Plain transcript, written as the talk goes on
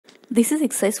This is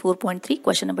exercise 4.3,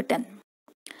 question number 10.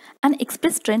 An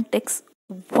express train takes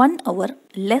 1 hour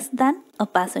less than a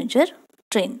passenger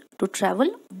train to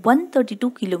travel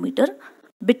 132 km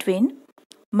between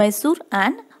Mysore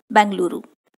and Bangalore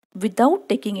without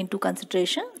taking into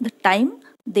consideration the time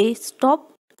they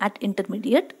stop at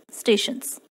intermediate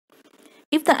stations.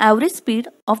 If the average speed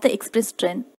of the express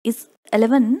train is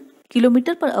 11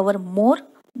 km per hour more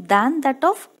than that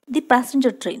of the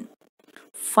passenger train,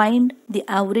 find the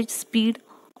average speed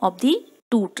of the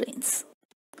two trains.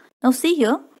 Now see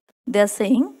here, they are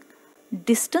saying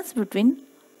distance between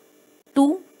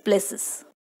two places,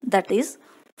 that is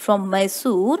from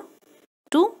Mysore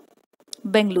to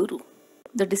Bengaluru.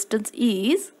 The distance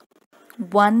is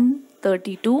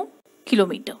 132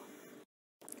 km.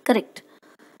 Correct.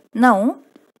 Now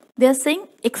they are saying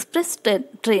express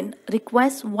train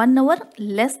requires 1 hour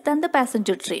less than the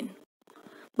passenger train.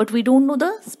 But we don't know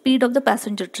the speed of the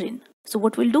passenger train. So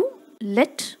what we'll do?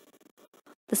 Let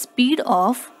the speed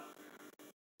of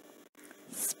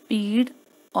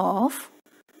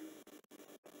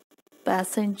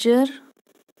passenger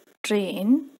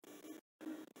train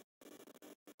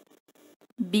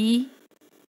be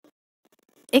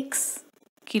x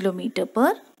kilometer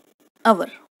per hour,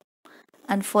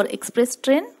 and for express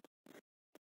train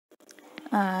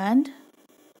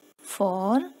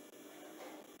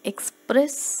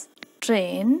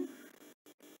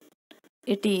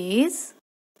it is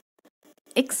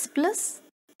x plus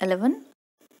 11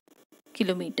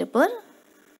 kilometer per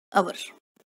hour,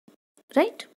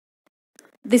 right?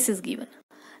 This is given.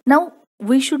 Now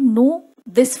we should know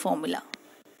this formula,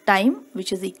 time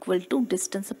which is equal to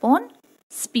distance upon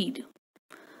speed.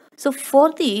 So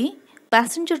for the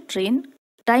passenger train,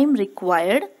 time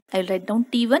required, I will write down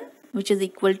T1, which is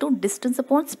equal to distance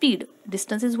upon speed.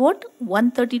 Distance is what?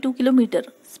 132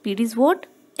 km. Speed is what?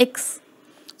 X.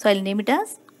 So I'll name it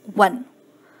as 1.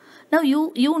 Now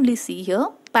you only see here,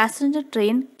 passenger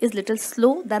train is little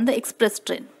slow than the express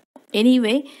train.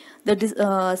 Anyway,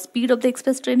 the speed of the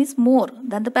express train is more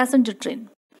than the passenger train.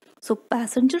 So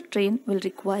passenger train will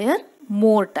require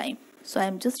more time. So I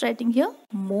am just writing here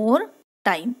more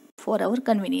time for our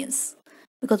convenience,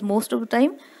 because most of the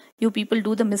time you people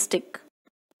do the mistake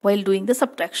while doing the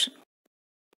subtraction.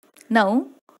 Now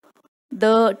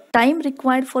the time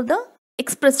required for the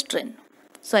express train,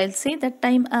 so I'll say that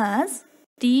time as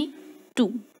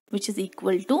T2, which is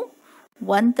equal to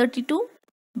 132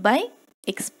 by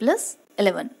x plus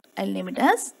 11. I'll name it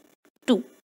as 2,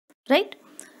 right?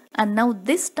 And now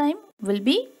this time will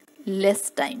be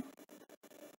less time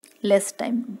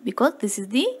because this is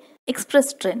the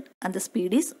express train and the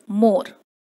speed is more,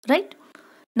 right?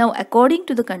 Now according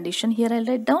to the condition, here I'll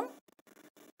write down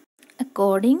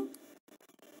according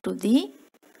to the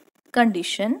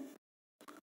condition.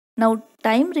 Now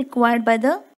time required by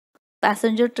the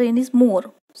passenger train is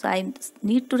more, so I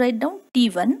need to write down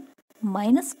T1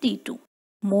 minus T2.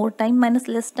 More time minus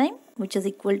less time, which is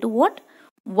equal to what?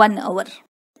 1 hour.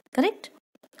 Correct?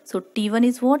 So T1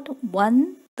 is what?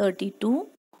 132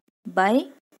 by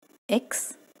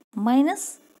x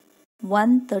minus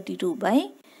 132 by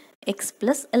x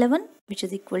plus 11, which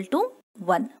is equal to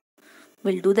 1.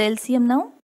 We'll do the LCM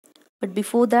now, but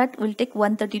before that we'll take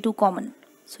 132 common.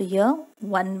 So here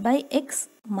 1 by x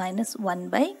minus 1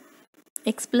 by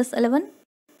x plus 11,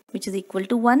 which is equal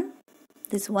to 1.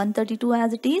 This 132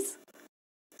 as it is.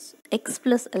 So x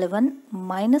plus 11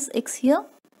 minus x here.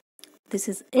 This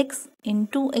is x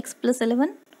into x plus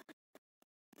 11,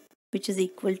 which is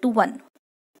equal to 1.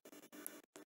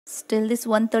 Still this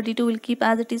 132 will keep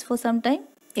as it is for some time.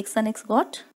 X and x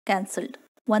got cancelled.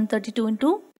 132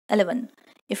 into 11.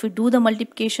 If we do the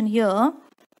multiplication here,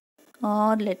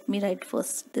 or let me write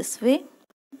first this way.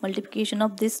 Multiplication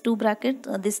of these two brackets,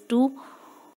 these two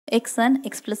x and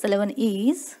x plus 11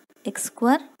 is x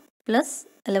square plus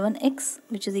 11x,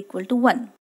 which is equal to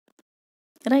 1.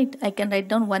 Right, I can write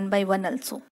down 1 by 1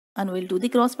 also, and we'll do the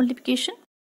cross multiplication.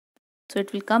 So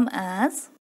it will come as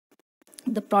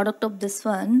the product of this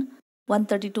one,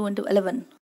 132 into 11.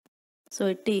 So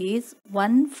it is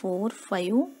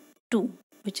 1452,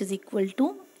 which is equal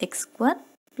to x square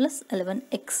plus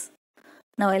 11x.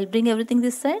 Now I'll bring everything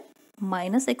this side,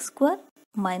 minus x square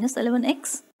minus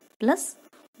 11x plus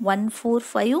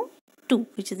 1452,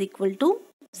 which is equal to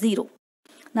 0.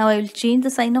 Now I will change the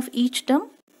sign of each term,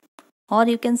 or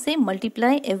you can say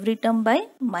multiply every term by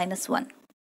minus 1.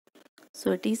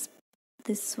 So it is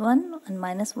this one and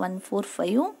minus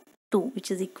 1452,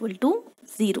 which is equal to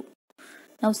 0.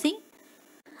 Now see,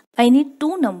 I need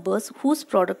two numbers whose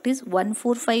product is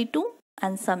 1452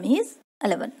 and sum is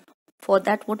 11. For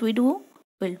that what we do?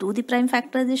 We'll do the prime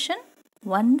factorization.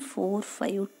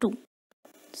 1452.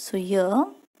 So here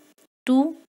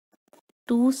 2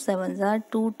 sevens are,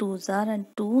 2 twos are, and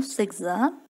 2 sixes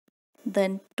are.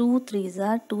 Then 2 threes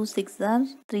are, 2 sixes are,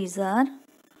 3s are,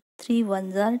 3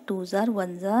 ones are, 2s are,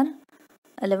 1s are,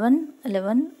 11,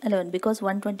 11, 11, because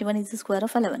 121 is the square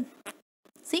of 11.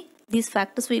 See, these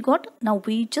factors we got. Now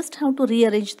we just have to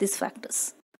rearrange these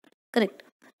factors. Correct.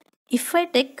 If I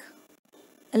take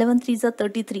 11 threes are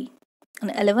 33,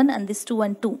 and 11 and this 2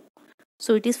 and 2.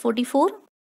 So it is 44.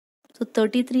 So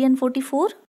 33 and 44,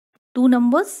 two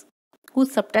numbers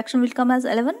whose subtraction will come as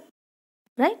 11,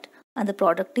 right? And the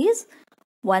product is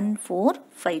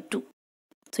 1452.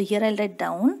 So here I'll write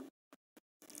down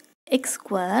x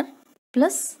square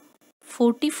plus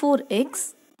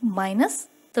 44x minus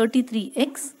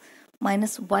 33x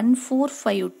minus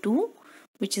 1452,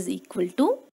 which is equal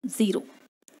to 0.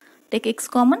 Take x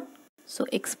common. So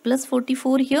x plus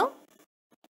 44 here,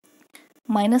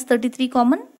 minus 33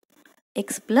 common,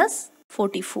 x plus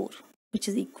 44, which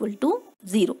is equal to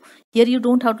 0. Here you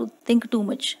don't have to think too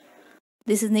much.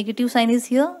 This is negative sign is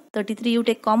here, 33 you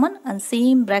take common, and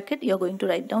same bracket you are going to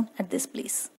write down at this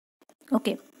place.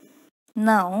 Okay.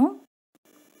 Now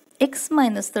x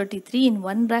minus 33 in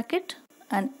one bracket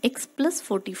and x plus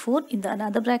 44 in the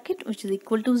another bracket, which is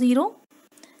equal to 0.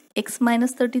 X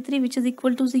minus 33, which is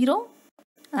equal to 0,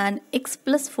 and x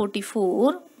plus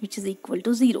 44, which is equal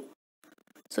to 0.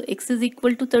 So x is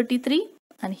equal to 33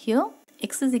 and here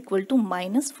x is equal to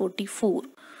minus 44.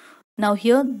 Now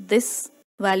here this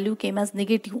value came as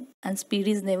negative and speed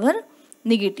is never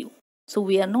negative. So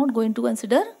we are not going to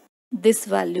consider this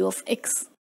value of x,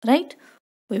 right?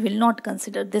 We will not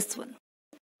consider this one.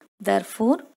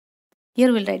 Therefore,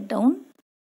 here we'll write down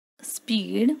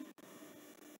speed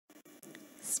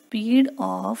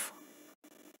of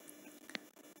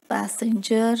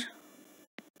passenger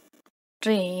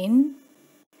train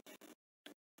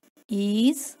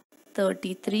is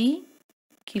 33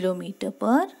 kilometer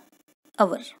per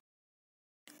hour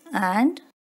and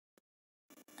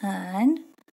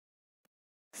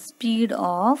speed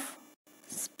of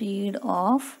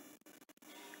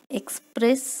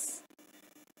express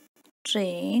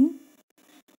train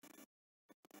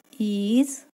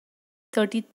is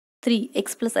 33.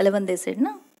 X plus 11 they said,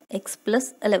 no? X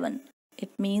plus 11.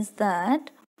 It means that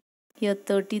here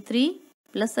 33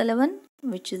 plus 11,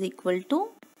 which is equal to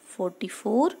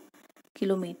 44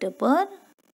 kilometer per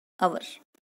hour,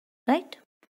 right?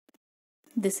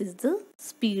 This is the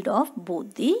speed of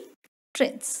both the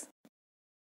trains.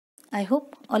 I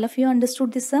hope all of you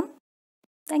understood this sum.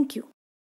 Thank you.